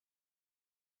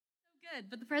Good,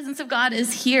 but the presence of God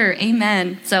is here.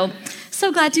 Amen. So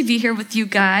glad to be here with you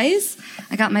guys.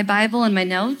 I got my Bible and my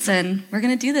notes, and we're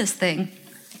going to do this thing.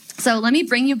 So let me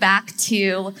bring you back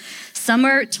to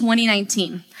summer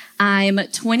 2019. I'm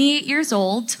 28 years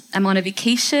old. I'm on a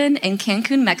vacation in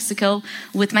Cancun, Mexico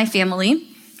with my family,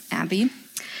 Abby,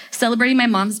 celebrating my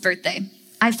mom's birthday.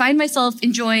 I find myself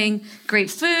enjoying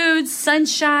great food,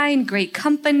 sunshine, great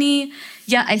company,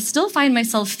 yet I still find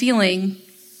myself feeling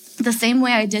the same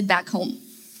way I did back home.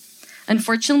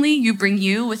 Unfortunately, you bring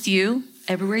you with you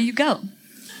everywhere you go,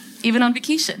 even on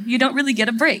vacation. You don't really get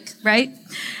a break, right?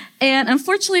 And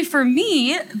unfortunately for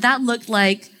me, that looked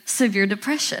like severe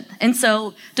depression. And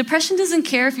so depression doesn't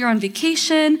care if you're on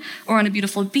vacation or on a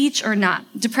beautiful beach or not.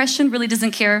 Depression really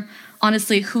doesn't care,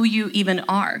 honestly, who you even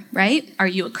are, right? Are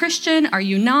you a Christian? Are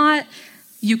you not?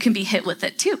 You can be hit with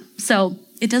it too. So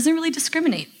it doesn't really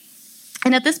discriminate.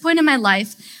 And at this point in my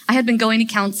life, I had been going to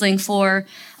counseling for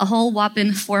a whole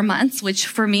whopping 4 months, which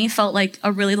for me felt like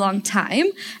a really long time.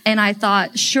 And I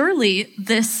thought, surely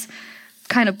this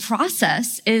kind of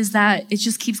process is that it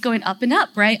just keeps going up and up,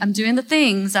 right? I'm doing the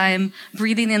things. I'm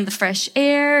breathing in the fresh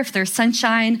air. If there's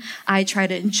sunshine, I try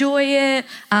to enjoy it.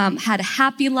 Had a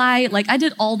happy light. Like I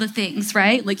did all the things,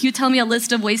 right? Like you tell me a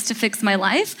list of ways to fix my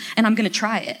life and I'm going to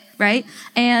try it, right?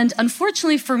 And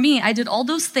unfortunately for me, I did all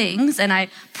those things and I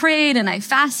prayed and I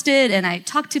fasted and I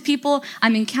talked to people.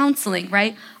 I'm in counseling,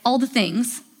 right? All the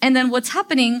things. And then what's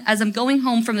happening as I'm going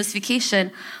home from this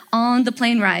vacation on the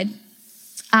plane ride,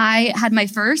 I had my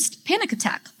first panic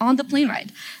attack on the plane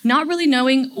ride, not really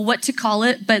knowing what to call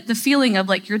it, but the feeling of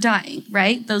like you're dying,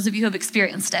 right? Those of you who have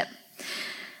experienced it.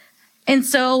 And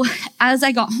so as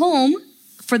I got home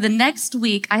for the next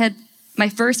week, I had my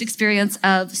first experience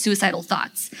of suicidal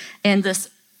thoughts and this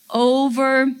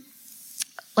overarching,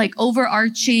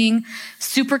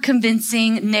 super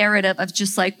convincing narrative of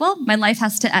just like, well, my life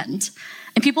has to end.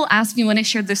 And people ask me when I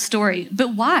shared this story,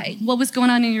 but why? What was going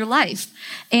on in your life?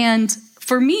 And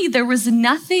for me, there was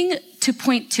nothing to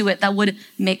point to it that would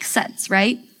make sense,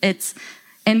 right?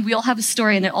 And we all have a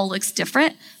story and it all looks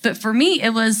different. But for me, it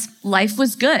was life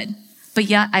was good, but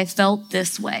yet I felt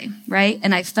this way, right?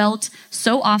 And I felt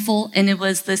so awful. And it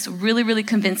was this really, really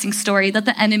convincing story that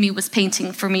the enemy was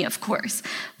painting for me, of course.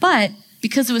 But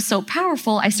because it was so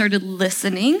powerful, I started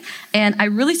listening and I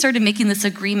really started making this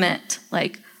agreement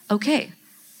like, okay,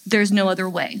 there's no other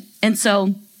way. And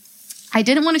so I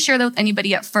didn't want to share that with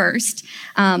anybody at first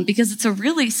because it's a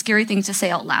really scary thing to say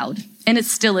out loud. And it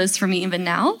still is for me even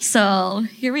now. So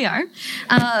here we are.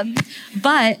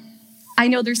 But I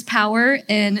know there's power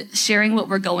in sharing what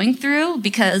we're going through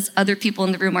because other people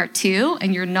in the room are too.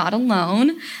 And you're not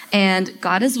alone. And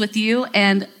God is with you.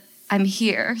 And I'm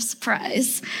here.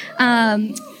 Surprise.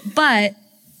 But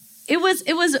it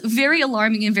was very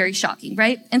alarming and very shocking,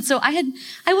 right? And so I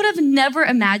would have never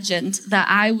imagined that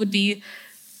I would be,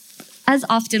 as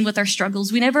often with our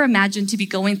struggles, we never imagined to be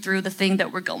going through the thing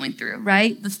that we're going through,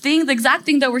 right? The exact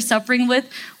thing that we're suffering with,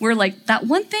 we're like, that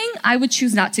one thing I would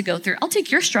choose not to go through. I'll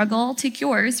take your struggle, I'll take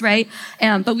yours, right?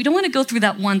 But we don't want to go through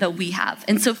that one that we have.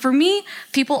 And so for me,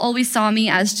 people always saw me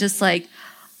as just like,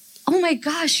 oh my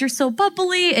gosh, you're so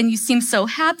bubbly and you seem so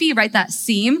happy, right? That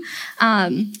seam.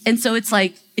 And so it's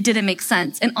like, it didn't make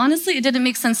sense. And honestly, it didn't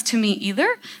make sense to me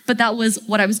either, but that was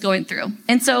what I was going through.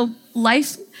 And so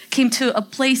life came to a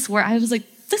place where I was like,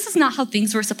 this is not how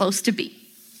things were supposed to be.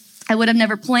 I would have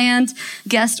never planned,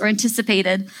 guessed, or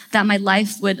anticipated that my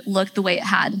life would look the way it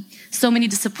had. So many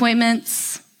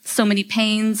disappointments, so many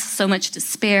pains, so much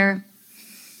despair,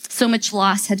 so much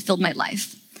loss had filled my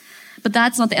life. But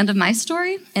that's not the end of my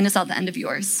story, and it's not the end of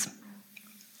yours.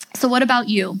 So what about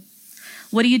you?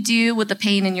 What do you do with the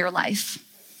pain in your life?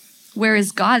 Where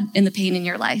is God in the pain in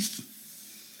your life?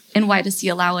 And why does he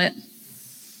allow it?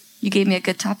 You gave me a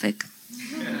good topic.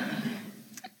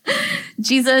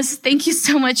 Jesus, thank you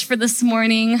so much for this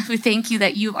morning. We thank you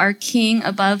that you are king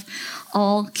above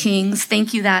all kings.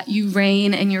 Thank you that you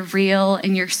reign and you're real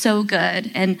and you're so good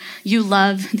and you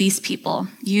love these people.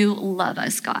 You love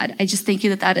us, God. I just thank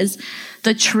you that is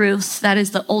the truth. That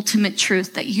is the ultimate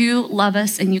truth, that you love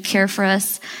us and you care for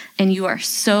us and you are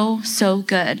so, so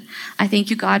good. I thank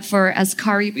you, God, for, as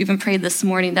Kari even prayed this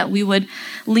morning, that we would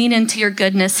lean into your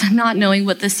goodness, not knowing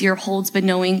what this year holds, but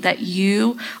knowing that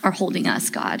you are holding us,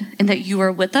 God, and that you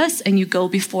are with us and you go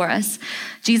before us.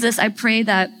 Jesus, I pray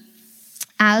that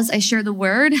as I share the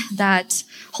word, that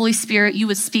Holy Spirit, you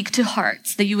would speak to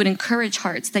hearts, that you would encourage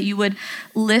hearts, that you would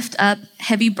lift up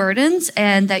heavy burdens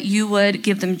and that you would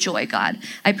give them joy, God.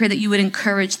 I pray that you would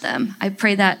encourage them. I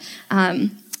pray that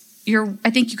I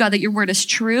thank you, God, that your word is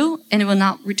true and it will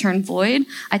not return void.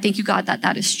 I thank you, God, that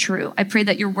that is true. I pray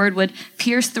that your word would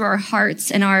pierce through our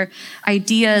hearts and our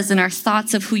ideas and our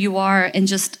thoughts of who you are and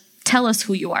just tell us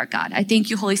who you are, God. I thank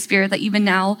you, Holy Spirit, that even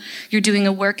now you're doing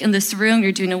a work in this room.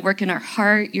 You're doing a work in our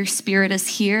heart. Your spirit is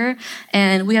here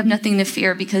and we have nothing to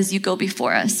fear because you go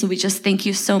before us. So we just thank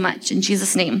you so much. In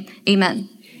Jesus' name, amen.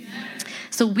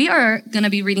 So we are going to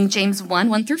be reading James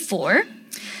 1:1-4.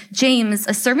 James,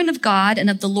 a servant of God and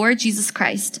of the Lord Jesus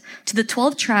Christ, to the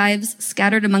 12 tribes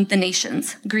scattered among the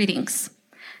nations, greetings.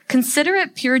 Consider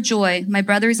it pure joy, my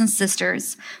brothers and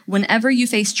sisters, whenever you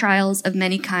face trials of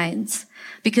many kinds,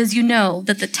 because you know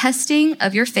that the testing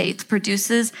of your faith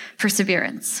produces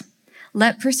perseverance.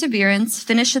 Let perseverance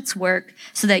finish its work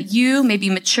so that you may be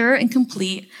mature and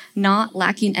complete, not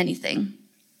lacking anything.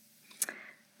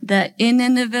 The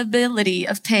inevitability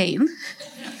of pain.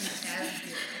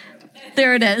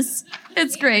 There it is.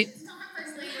 It's great.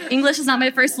 English is not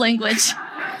my first language.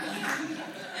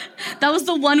 That was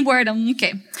the one word.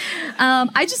 Okay.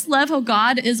 I just love how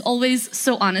God is always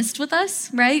so honest with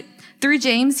us, right? Through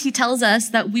James, he tells us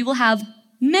that we will have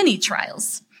many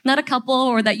trials, not a couple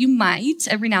or that you might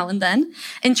every now and then.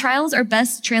 And trials are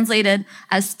best translated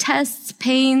as tests,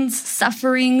 pains,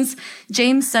 sufferings.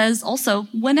 James says also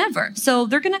whenever. So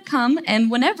they're going to come,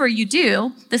 and whenever you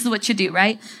do, this is what you do,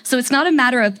 right? So it's not a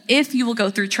matter of if you will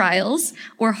go through trials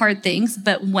or hard things,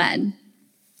 but when.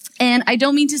 And I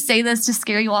don't mean to say this to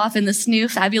scare you off in this new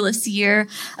fabulous year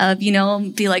of,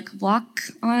 be like, walk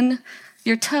on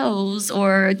your toes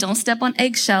or don't step on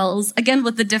eggshells. Again,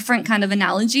 with the different kind of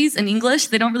analogies in English,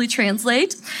 they don't really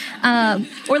translate.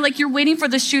 Or like you're waiting for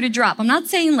the shoe to drop. I'm not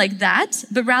saying like that,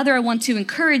 but rather I want to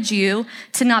encourage you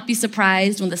to not be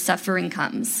surprised when the suffering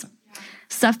comes.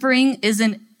 Suffering is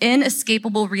an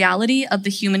inescapable reality of the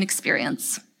human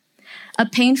experience. A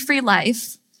pain-free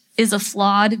life is a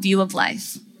flawed view of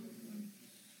life.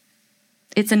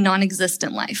 It's a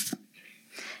non-existent life.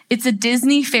 It's a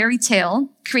Disney fairy tale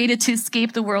created to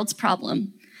escape the world's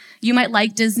problem. You might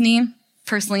like Disney.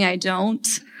 Personally, I don't.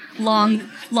 Long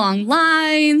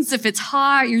lines. If it's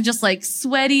hot, you're just like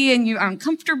sweaty and you're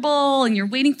uncomfortable and you're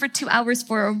waiting for 2 hours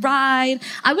for a ride.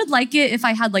 I would like it if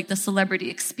I had like the celebrity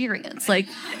experience. Like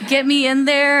get me in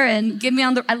there and get me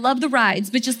on I love the rides,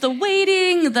 but just the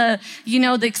waiting, the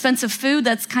expensive food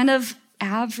that's kind of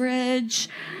average.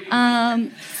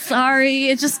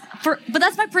 Sorry, but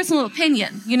that's my personal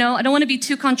opinion. I don't want to be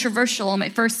too controversial on my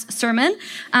first sermon.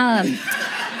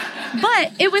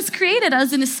 But it was created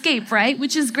as an escape, right?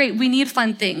 Which is great. We need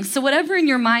fun things. So whatever in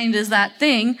your mind is that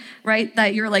thing, right?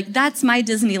 That you're like, that's my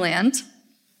Disneyland.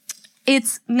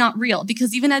 It's not real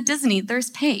because even at Disney, there's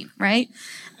pain, right?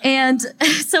 And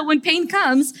so when pain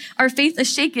comes, our faith is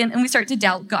shaken and we start to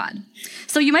doubt God.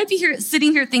 So you might be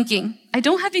sitting here thinking, I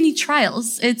don't have any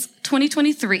trials. It's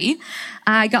 2023.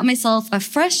 I got myself a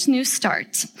fresh new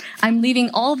start. I'm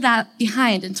leaving all of that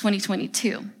behind in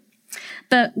 2022.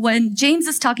 But when James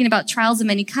is talking about trials of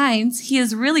many kinds, he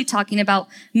is really talking about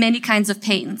many kinds of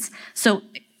pains. So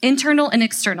internal and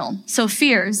external. So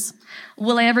fears.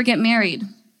 Will I ever get married?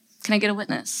 Can I get a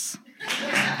witness?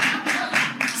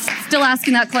 Still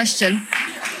asking that question.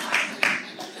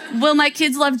 Will my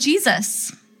kids love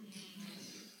Jesus?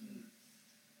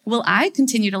 Will I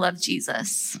continue to love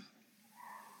Jesus?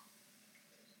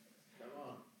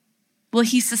 Will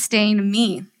he sustain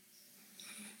me?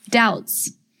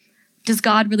 Doubts. Does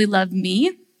God really love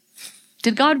me?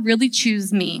 Did God really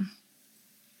choose me?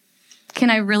 Can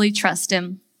I really trust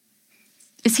him?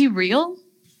 Is he real?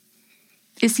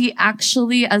 Is he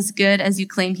actually as good as you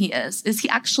claim he is? Is he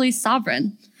actually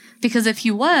sovereign? Because if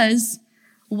he was,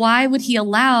 why would he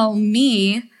allow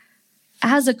me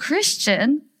as a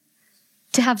Christian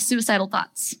to have suicidal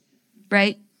thoughts,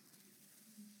 right?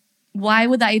 Why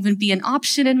would that even be an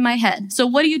option in my head? So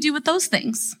what do you do with those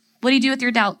things? What do you do with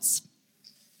your doubts?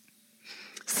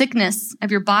 Sickness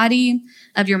of your body,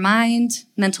 of your mind,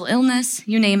 mental illness,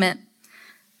 you name it.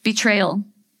 Betrayal.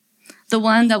 The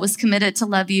one that was committed to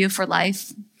love you for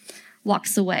life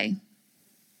walks away.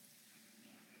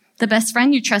 The best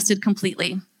friend you trusted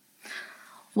completely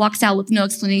walks out with no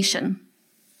explanation.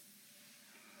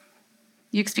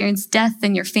 You experience death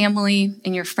in your family,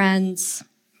 in your friends.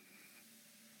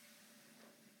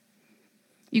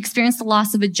 You experience the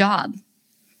loss of a job.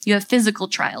 You have physical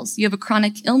trials. You have a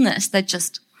chronic illness that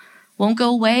just won't go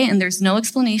away, and there's no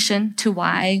explanation to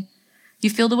why you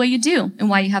feel the way you do and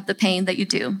why you have the pain that you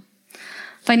do.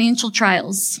 Financial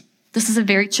trials. This is a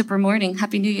very chipper morning.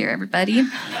 Happy New Year, everybody.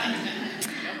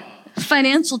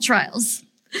 Financial trials.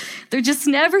 There just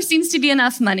never seems to be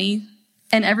enough money,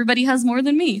 and everybody has more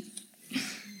than me.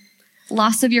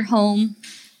 Loss of your home,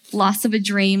 loss of a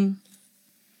dream,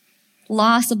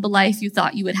 loss of the life you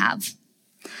thought you would have,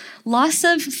 loss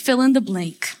of fill in the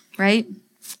blank, right?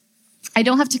 I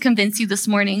don't have to convince you this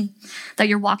morning that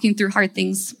you're walking through hard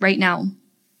things right now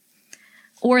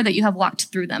or that you have walked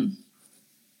through them.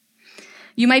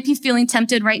 You might be feeling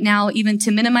tempted right now even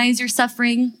to minimize your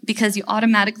suffering because you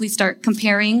automatically start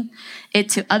comparing it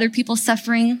to other people's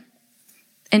suffering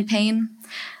and pain.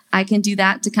 I can do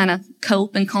that to kind of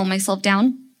cope and calm myself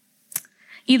down,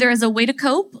 either as a way to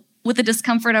cope with the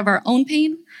discomfort of our own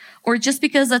pain or just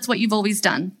because that's what you've always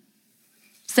done.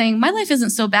 Saying, my life isn't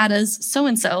so bad as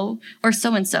so-and-so or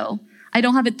so-and-so. I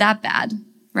don't have it that bad,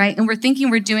 right? And we're thinking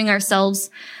we're doing ourselves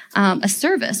a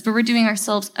service, but we're doing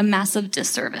ourselves a massive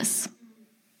disservice.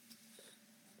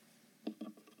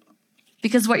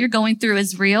 Because what you're going through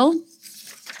is real,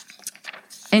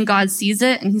 and God sees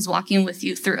it, and he's walking with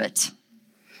you through it.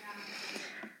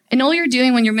 And all you're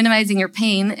doing when you're minimizing your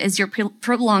pain is you're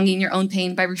prolonging your own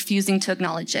pain by refusing to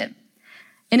acknowledge it.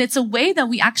 And it's a way that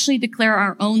we actually declare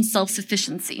our own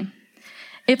self-sufficiency.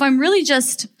 If I'm really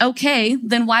just okay,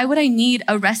 then why would I need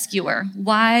a rescuer?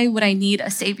 Why would I need a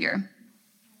savior?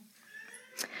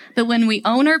 But when we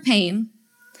own our pain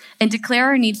and declare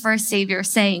our need for a savior,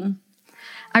 saying,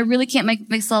 I really can't make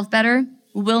myself better,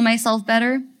 will myself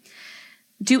better,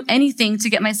 do anything to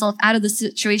get myself out of the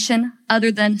situation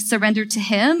other than surrender to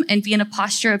him and be in a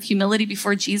posture of humility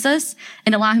before Jesus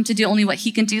and allow him to do only what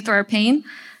he can do through our pain,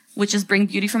 which is bring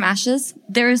beauty from ashes,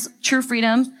 there is true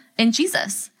freedom in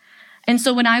Jesus. And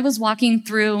so when I was walking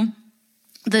through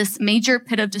this major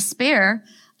pit of despair,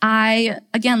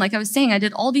 again, like I was saying, I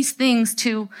did all these things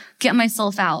to get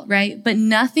myself out, right? But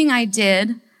nothing I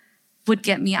did would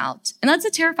get me out. And that's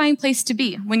a terrifying place to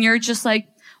be when you're just like,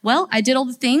 well, I did all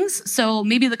the things, so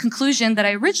maybe the conclusion that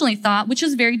I originally thought, which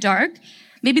is very dark,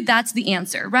 maybe that's the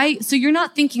answer, right? So you're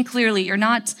not thinking clearly. You're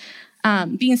not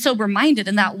being sober-minded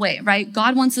in that way, right?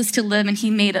 God wants us to live and he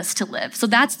made us to live. So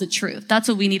that's the truth. That's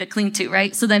what we need to cling to,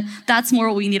 right? So then that's more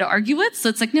what we need to argue with. So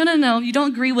it's like, no, you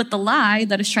don't agree with the lie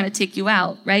that is trying to take you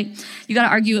out, right? You got to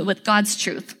argue it with God's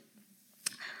truth.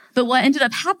 But what ended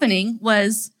up happening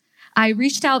was I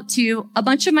reached out to a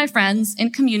bunch of my friends in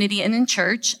community and in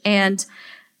church and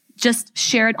just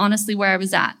shared honestly where I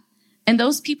was at. And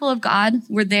those people of God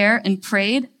were there and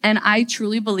prayed. And I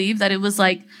truly believe that it was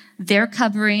like their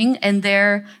covering and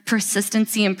their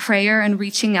persistency in prayer and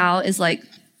reaching out is like,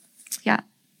 yeah,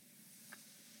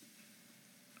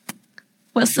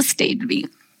 what sustained me.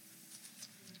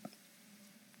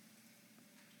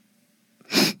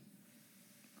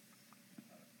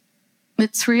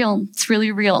 It's real. It's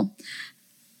really real.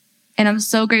 And I'm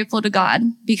so grateful to God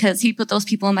because he put those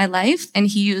people in my life and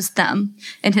he used them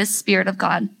and his Spirit of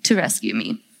God to rescue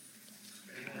me.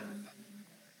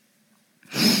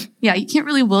 Yeah, you can't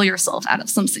really will yourself out of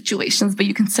some situations, but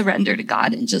you can surrender to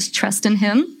God and just trust in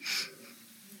him.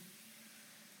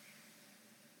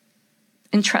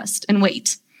 And trust and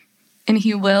wait. And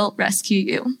he will rescue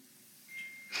you.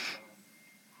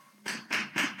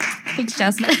 Thanks,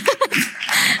 Jasmine.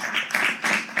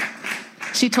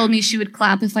 She told me she would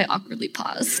clap if I awkwardly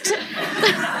paused.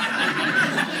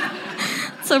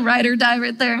 It's a ride or die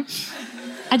right there.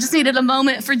 I just needed a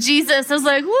moment for Jesus. I was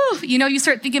like, whoo, you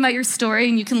start thinking about your story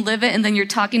and you can live it and then you're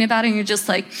talking about it and you're just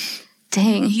like,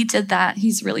 dang, he did that.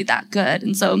 He's really that good.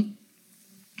 And so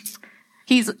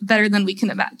he's better than we can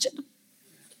imagine.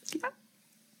 Yeah.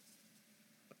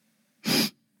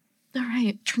 All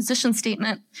right, transition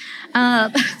statement.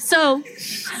 So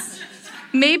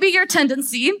maybe your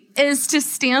tendency is to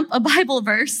stamp a Bible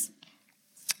verse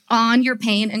on your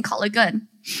pain and call it good.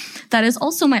 That is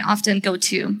also my often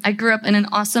go-to. I grew up in an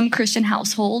awesome Christian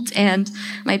household, and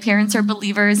my parents are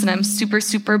believers, and I'm super,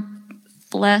 super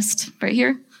blessed. Right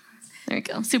here? There you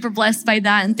go. Super blessed by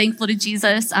that and thankful to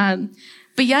Jesus.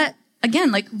 But yet,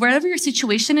 again, like wherever your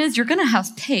situation is, you're going to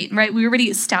have pain, right? We already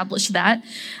established that.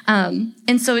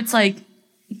 And so it's like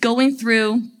going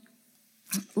through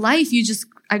life,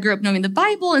 I grew up knowing the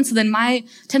Bible. And so then my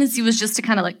tendency was just to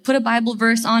kind of like put a Bible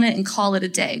verse on it and call it a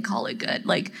day, call it good.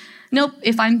 Like, nope,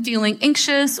 if I'm feeling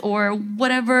anxious or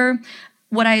whatever,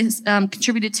 what I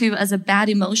contributed to as a bad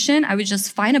emotion, I would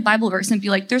just find a Bible verse and be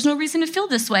like, there's no reason to feel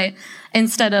this way,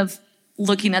 instead of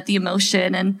looking at the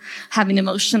emotion and having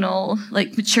emotional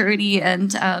like maturity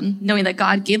and knowing that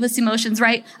God gave us emotions,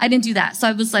 right? I didn't do that. So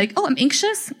I was like, oh, I'm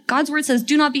anxious. God's word says,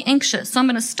 do not be anxious. So I'm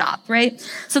going to stop, right?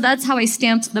 So that's how I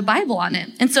stamped the Bible on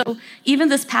it. And so even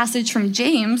this passage from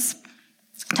James,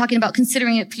 talking about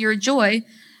considering it pure joy,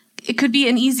 it could be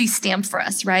an easy stamp for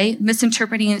us, right?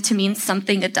 Misinterpreting it to mean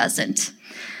something it doesn't.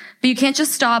 But you can't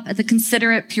just stop at the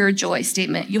consider it pure joy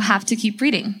statement. You have to keep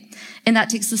reading. And that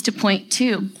takes us to point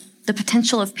 2. the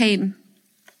potential of pain.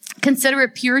 Consider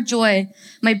it pure joy,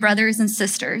 my brothers and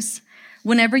sisters,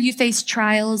 whenever you face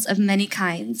trials of many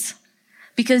kinds,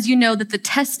 because you know that the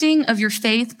testing of your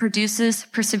faith produces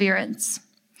perseverance.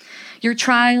 Your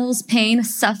trials, pain,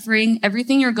 suffering,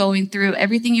 everything you're going through,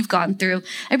 everything you've gone through,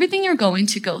 everything you're going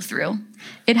to go through,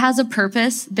 it has a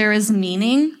purpose. There is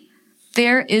meaning.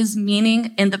 There is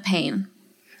meaning in the pain.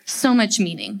 So much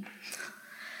meaning.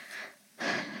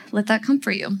 Let that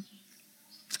comfort you.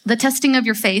 The testing of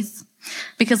your faith,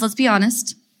 because let's be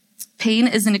honest, pain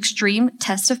is an extreme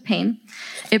test of pain.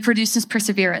 It produces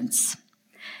perseverance.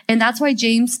 And that's why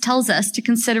James tells us to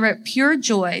consider it pure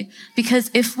joy,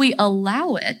 because if we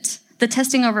allow it, the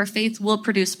testing of our faith will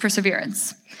produce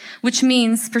perseverance, which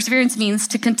means perseverance means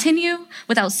to continue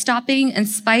without stopping in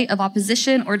spite of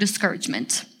opposition or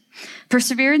discouragement.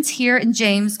 Perseverance here in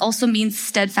James also means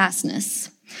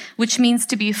steadfastness, which means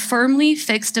to be firmly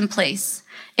fixed in place,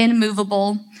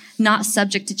 immovable, not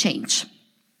subject to change.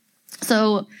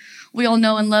 So we all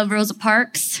know and love Rosa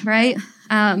Parks, right?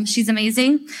 She's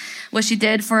amazing. What she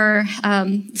did for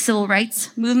civil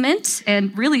rights movement.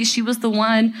 And really, she's the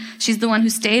one who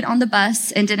stayed on the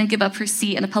bus and didn't give up her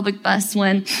seat in a public bus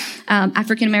when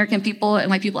African-American people and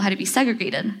white people had to be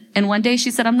segregated. And one day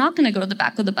she said, I'm not going to go to the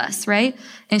back of the bus, right?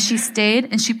 And she stayed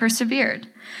and she persevered.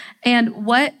 And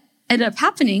what ended up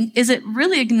happening is it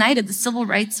really ignited the civil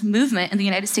rights movement in the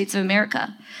United States of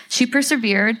America. She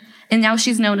persevered, and now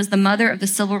she's known as the mother of the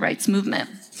civil rights movement.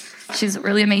 She's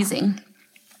really amazing.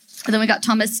 And then we got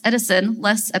Thomas Edison,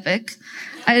 less epic.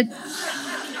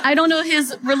 I don't know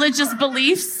his religious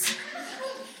beliefs.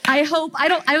 I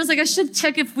was like, I should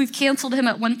check if we've canceled him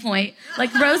at one point.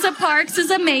 Like, Rosa Parks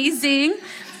is amazing.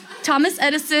 Thomas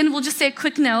Edison, we'll just say a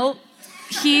quick note.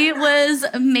 He was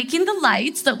making the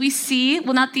lights that we see.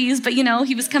 Well, not these, but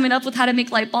he was coming up with how to make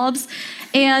light bulbs.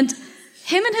 And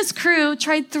him and his crew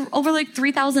tried over like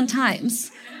 3,000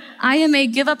 times. IMA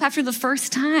give up after the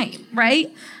first time,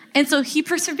 right? And so he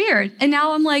persevered. And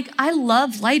now I'm like, I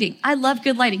love lighting. I love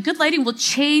good lighting. Good lighting will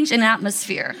change an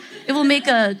atmosphere. It will make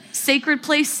a sacred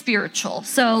place spiritual.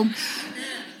 So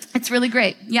it's really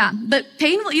great. Yeah. But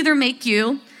pain will either make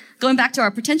you, going back to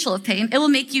our potential of pain, it will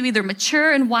make you either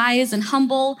mature and wise and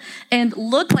humble and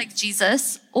look like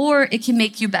Jesus, or it can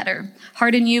make you better,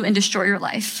 harden you and destroy your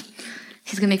life.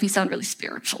 He's going to make me sound really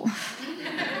spiritual.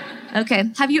 Okay.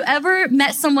 Have you ever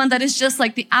met someone that is just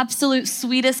like the absolute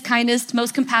sweetest, kindest,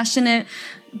 most compassionate,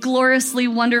 gloriously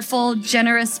wonderful,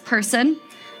 generous person?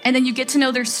 And then you get to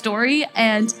know their story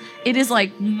and it is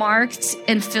like marked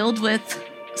and filled with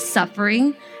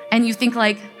suffering. And you think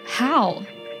like, how?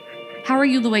 How are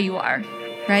you the way you are,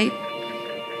 right?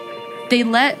 They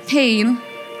let pain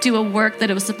do a work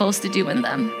that it was supposed to do in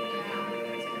them.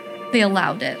 They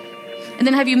allowed it. And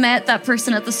then have you met that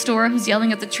person at the store who's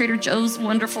yelling at the Trader Joe's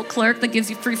wonderful clerk that gives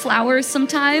you free flowers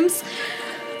sometimes?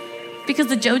 Because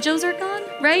the JoJo's are gone,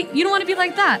 right? You don't want to be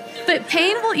like that. But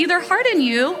pain will either harden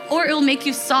you or it will make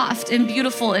you soft and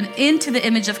beautiful and into the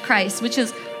image of Christ, which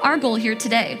is our goal here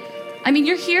today. I mean,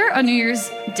 you're here on New Year's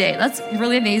Day. That's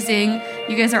really amazing.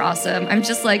 You guys are awesome. I'm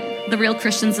just like the real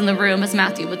Christians in the room, as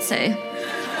Matthew would say.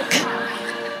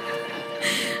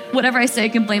 Whatever I say, I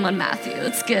can blame on Matthew.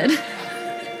 It's good.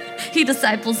 He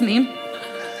disciples me.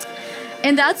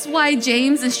 And that's why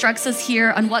James instructs us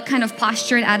here on what kind of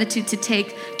posture and attitude to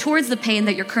take towards the pain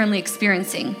that you're currently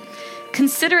experiencing.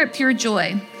 Consider it pure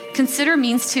joy. Consider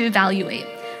means to evaluate.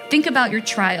 Think about your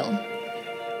trial.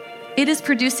 It is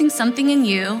producing something in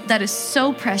you that is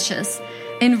so precious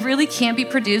and really can't be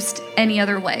produced any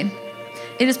other way.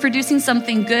 It is producing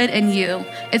something good in you.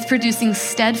 It's producing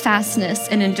steadfastness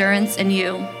and endurance in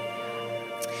you.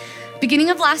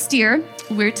 Beginning of last year,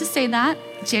 weird to say that,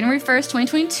 January 1st,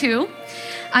 2022,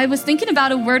 I was thinking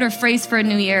about a word or phrase for a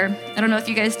new year. I don't know if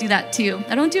you guys do that too.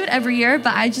 I don't do it every year,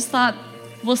 but I just thought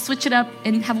we'll switch it up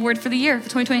and have a word for the year, for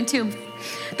 2022.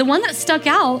 The one that stuck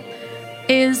out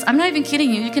is, I'm not even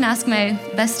kidding you, you can ask my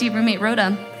bestie roommate,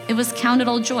 Rhoda. It was count it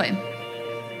all joy.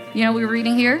 You know what we were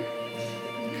reading here?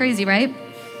 Crazy, right?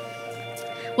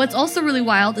 What's also really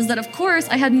wild is that, of course,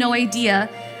 I had no idea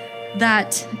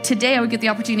that today I would get the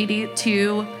opportunity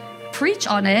to preach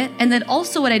on it. And then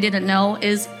also what I didn't know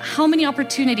is how many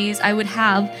opportunities I would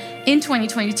have in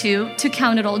 2022 to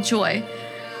count it all joy.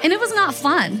 And it was not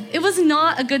fun. It was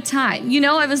not a good time.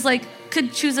 I was like,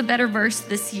 could choose a better verse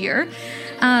this year.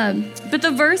 But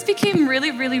the verse became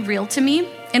really, really real to me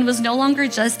and was no longer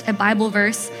just a Bible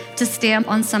verse to stamp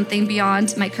on something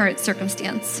beyond my current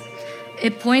circumstance.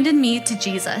 It pointed me to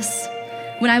Jesus.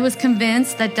 When I was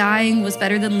convinced that dying was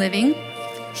better than living,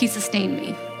 he sustained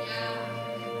me.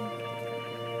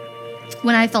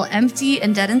 When I felt empty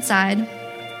and dead inside,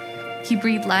 He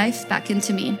breathed life back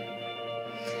into me.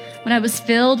 When I was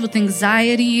filled with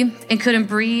anxiety and couldn't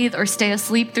breathe or stay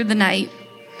asleep through the night,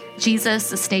 Jesus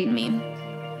sustained me.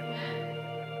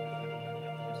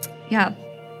 Yeah,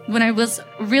 when I was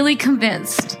really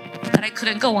convinced that I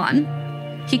couldn't go on,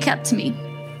 He kept me.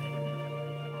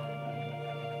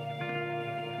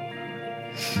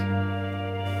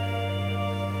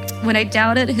 When I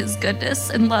doubted His goodness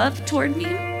and love toward me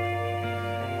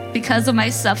because of my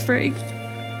suffering,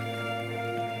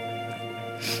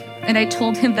 and I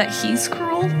told Him that He's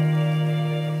cruel,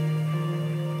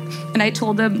 and I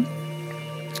told Him,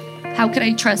 how can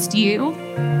I trust You?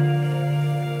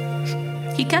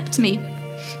 He kept me,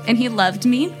 and He loved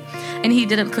me, and He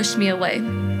didn't push me away.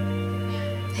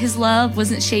 His love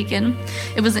wasn't shaken.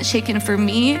 It wasn't shaken for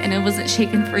me, and it wasn't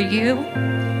shaken for you.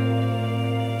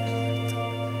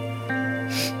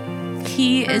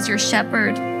 He is your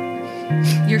shepherd,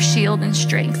 your shield and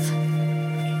strength.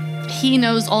 He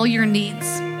knows all your needs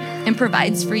and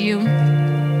provides for you.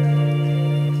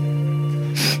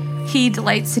 He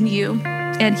delights in you,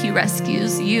 and He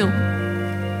rescues you.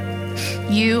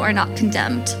 You are not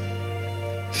condemned.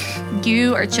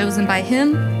 You are chosen by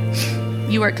Him.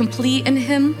 You are complete in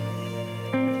Him.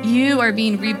 You are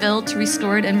being rebuilt,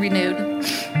 restored, and renewed.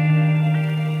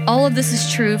 All of this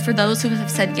is true for those who have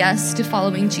said yes to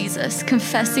following Jesus,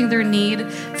 confessing their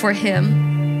need for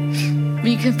Him. When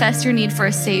you confess your need for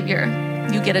a Savior,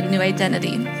 you get a new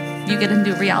identity. You get a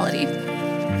new reality.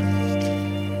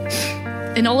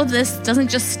 And all of this doesn't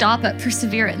just stop at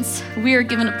perseverance. We are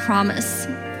given a promise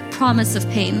of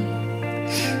pain,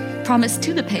 promise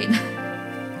to the pain.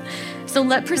 So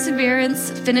let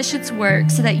perseverance finish its work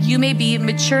so that you may be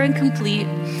mature and complete,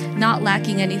 not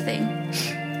lacking anything.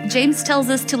 James tells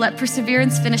us to let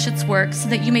perseverance finish its work so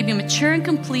that you may be mature and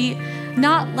complete,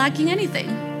 not lacking anything.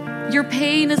 Your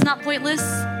pain is not pointless.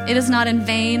 It is not in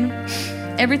vain.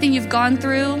 Everything you've gone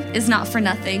through is not for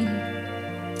nothing.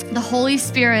 The Holy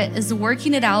Spirit is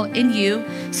working it out in you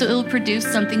so it will produce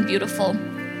something beautiful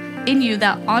in you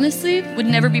that honestly would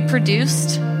never be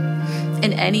produced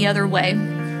in any other way.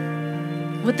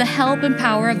 With the help and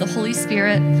power of the Holy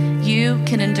Spirit, you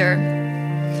can endure.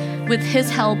 With His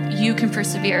help, you can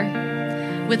persevere.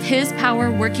 With His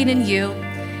power working in you,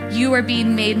 you are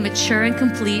being made mature and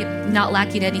complete, not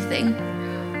lacking anything.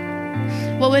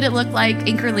 What would it look like,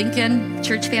 Anchor Lincoln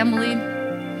church family,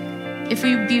 if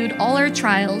we viewed all our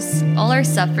trials, all our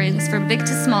sufferings, from big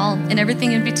to small and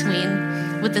everything in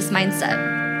between, with this mindset?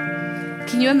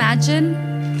 Can you imagine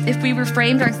if we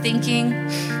reframed our thinking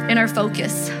and our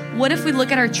focus? What if we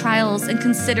look at our trials and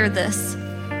consider this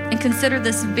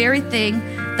very thing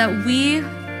that we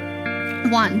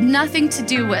want nothing to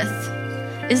do with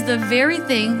is the very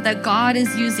thing that God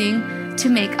is using to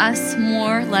make us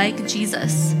more like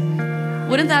Jesus?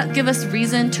 Wouldn't that give us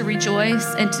reason to rejoice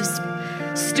and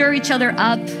to stir each other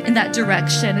up in that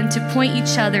direction and to point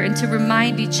each other and to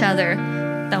remind each other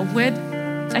that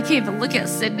I can't even look at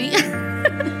Sydney.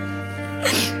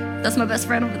 That's my best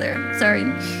friend over there. Sorry.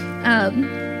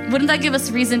 Wouldn't that give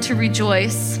us reason to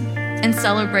rejoice and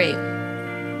celebrate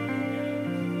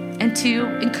and to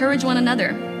encourage one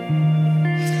another?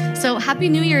 So Happy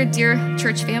New Year, dear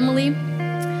church family.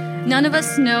 None of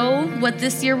us know what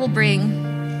this year will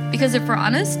bring because if we're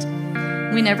honest,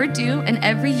 we never do. And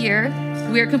every year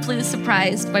we are completely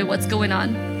surprised by what's going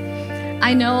on.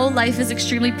 I know life is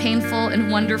extremely painful and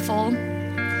wonderful.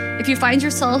 If you find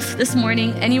yourself this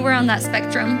morning anywhere on that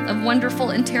spectrum of wonderful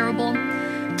and terrible,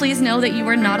 please know that you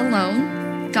are not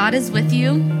alone. God is with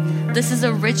you. This is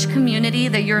a rich community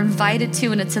that you're invited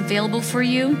to, and it's available for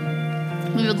you.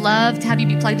 We would love to have you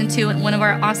be plugged into one of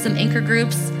our awesome anchor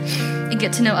groups and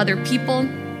get to know other people.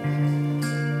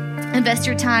 Invest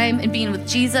your time in being with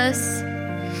Jesus.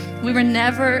 We were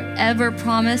never, ever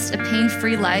promised a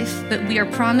pain-free life, but we are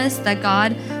promised that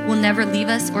God will never leave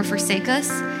us or forsake us,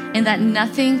 and that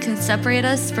nothing can separate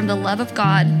us from the love of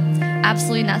God.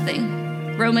 Absolutely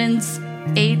nothing. Romans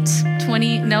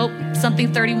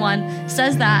 31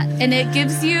 says that, and it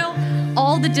gives you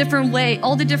all the different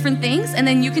things, and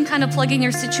then you can kind of plug in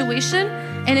your situation.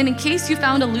 And then in case you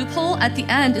found a loophole, at the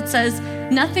end it says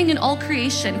nothing in all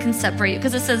creation can separate you,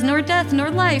 because it says nor death, nor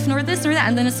life, nor this, nor that,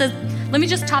 and then it says, let me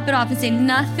just top it off and say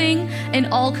nothing in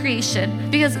all creation,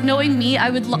 because knowing me, I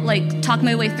would talk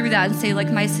my way through that and say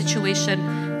my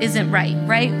situation isn't right?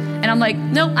 And I'm like,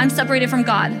 no, I'm separated from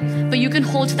God. But you can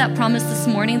hold to that promise this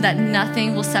morning that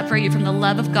nothing will separate you from the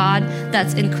love of God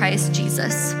that's in Christ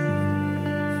Jesus.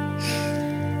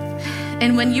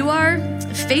 And when you are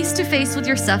face to face with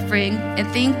your suffering and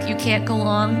think you can't go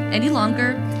on any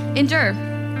longer, endure.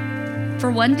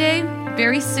 For one day,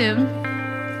 very soon,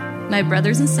 my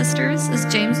brothers and sisters,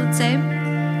 as James would say.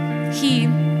 He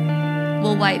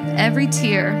will wipe every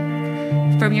tear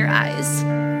from your eyes.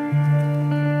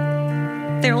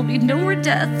 There will be no more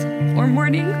death or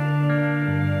mourning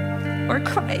or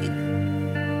crying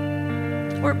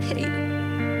or pain.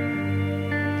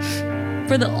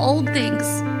 For the old things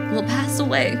will pass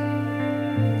away.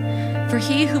 For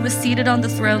he who was seated on the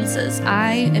throne says,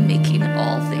 I am making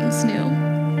all things new.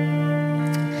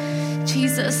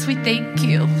 Jesus, we thank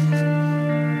you.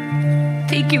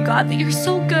 Thank you, God, that you're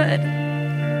so good.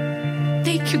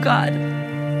 Thank you, God.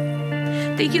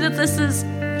 Thank you that this is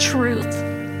truth,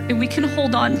 and we can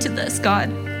hold on to this, God,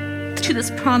 to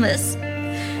this promise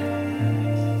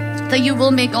that you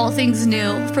will make all things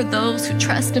new for those who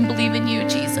trust and believe in you,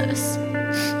 Jesus.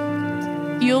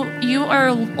 You are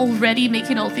already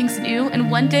making all things new, and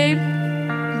one day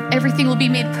everything will be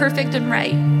made perfect and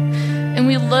right. And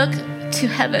we look to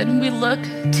heaven, we look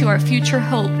to our future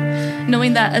hope,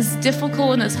 knowing that as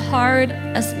difficult and as hard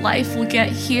as life will get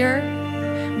here,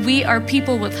 we are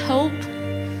people with hope,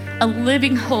 a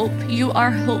living hope. You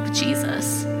are hope,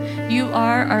 Jesus. You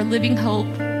are our living hope.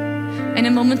 And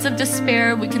in moments of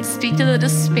despair, we can speak to the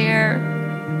despair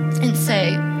and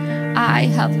say, I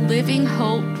have living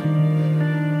hope.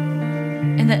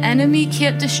 And the enemy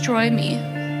can't destroy me.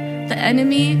 The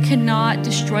enemy cannot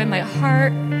destroy my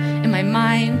heart and my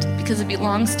mind because it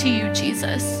belongs to you,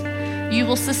 Jesus. You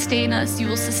will sustain us. You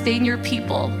will sustain your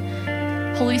people.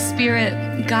 Holy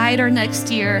Spirit, guide our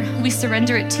next year. We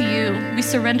surrender it to you. We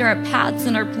surrender our paths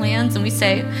and our plans, and we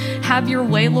say, have your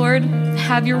way, Lord.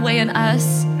 Have your way in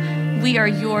us. We are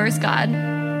yours, God.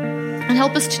 And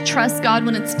help us to trust, God,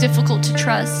 when it's difficult to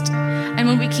trust and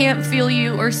when we can't feel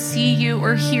you or see you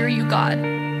or hear you, God.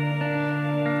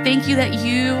 Thank you that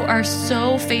you are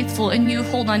so faithful and you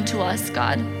hold on to us,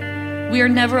 God. We are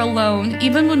never alone.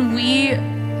 Even when we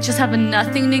just have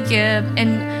nothing to give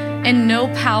and no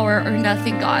power or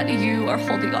nothing, God, you are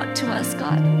holding on to us,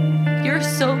 God. You're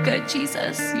so good,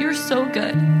 Jesus. You're so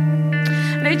good.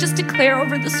 And I just declare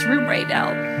over this room right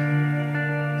now,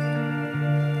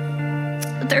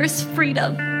 there is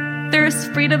freedom. There is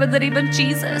freedom in the name of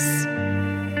Jesus.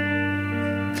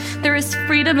 There is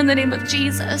freedom in the name of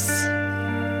Jesus.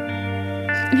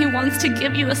 And he wants to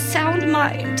give you a sound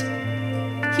mind.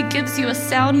 He gives you a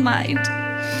sound mind.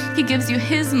 He gives you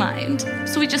his mind.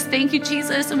 So we just thank you,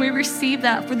 Jesus, and we receive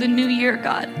that for the new year,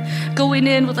 God. Going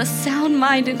in with a sound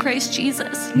mind in Christ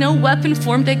Jesus. No weapon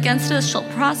formed against us shall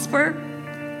prosper.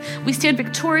 We stand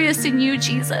victorious in you,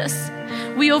 Jesus.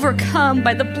 We overcome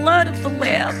by the blood of the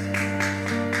Lamb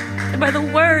and by the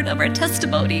word of our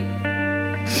testimony.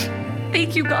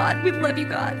 Thank you, God. We love you,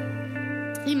 God.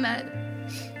 Amen.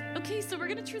 Okay, so we're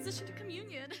going to transition to communion.